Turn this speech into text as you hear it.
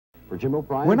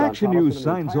When Action News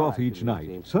signs off each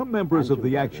night, some members of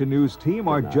the Action News team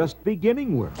are just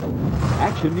beginning work.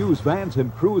 Action News vans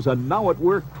and crews are now at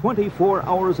work 24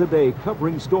 hours a day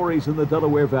covering stories in the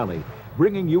Delaware Valley,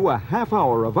 bringing you a half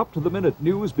hour of up-to-the-minute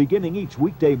news beginning each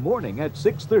weekday morning at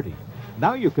 6:30.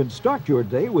 Now you can start your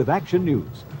day with Action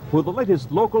News. For the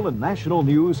latest local and national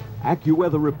news,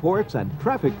 AccuWeather reports, and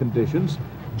traffic conditions,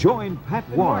 join Pat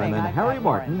Warren and Harry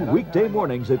Martin weekday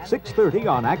mornings at 6:30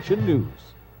 on Action News.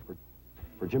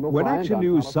 When Action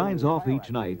News signs off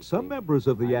each night, some members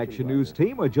of the Action News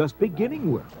team are just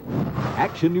beginning work.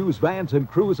 Action News vans and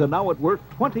crews are now at work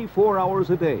 24 hours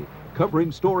a day,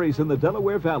 covering stories in the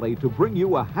Delaware Valley to bring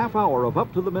you a half hour of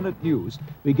up-to-the-minute news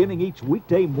beginning each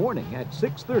weekday morning at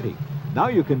 6:30. Now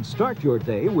you can start your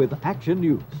day with Action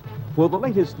News. For the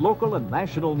latest local and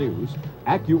national news,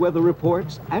 AccuWeather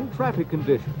reports, and traffic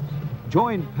conditions,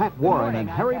 join Pat Warren and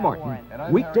Harry Martin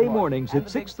weekday mornings at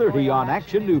 6:30 on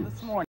Action News.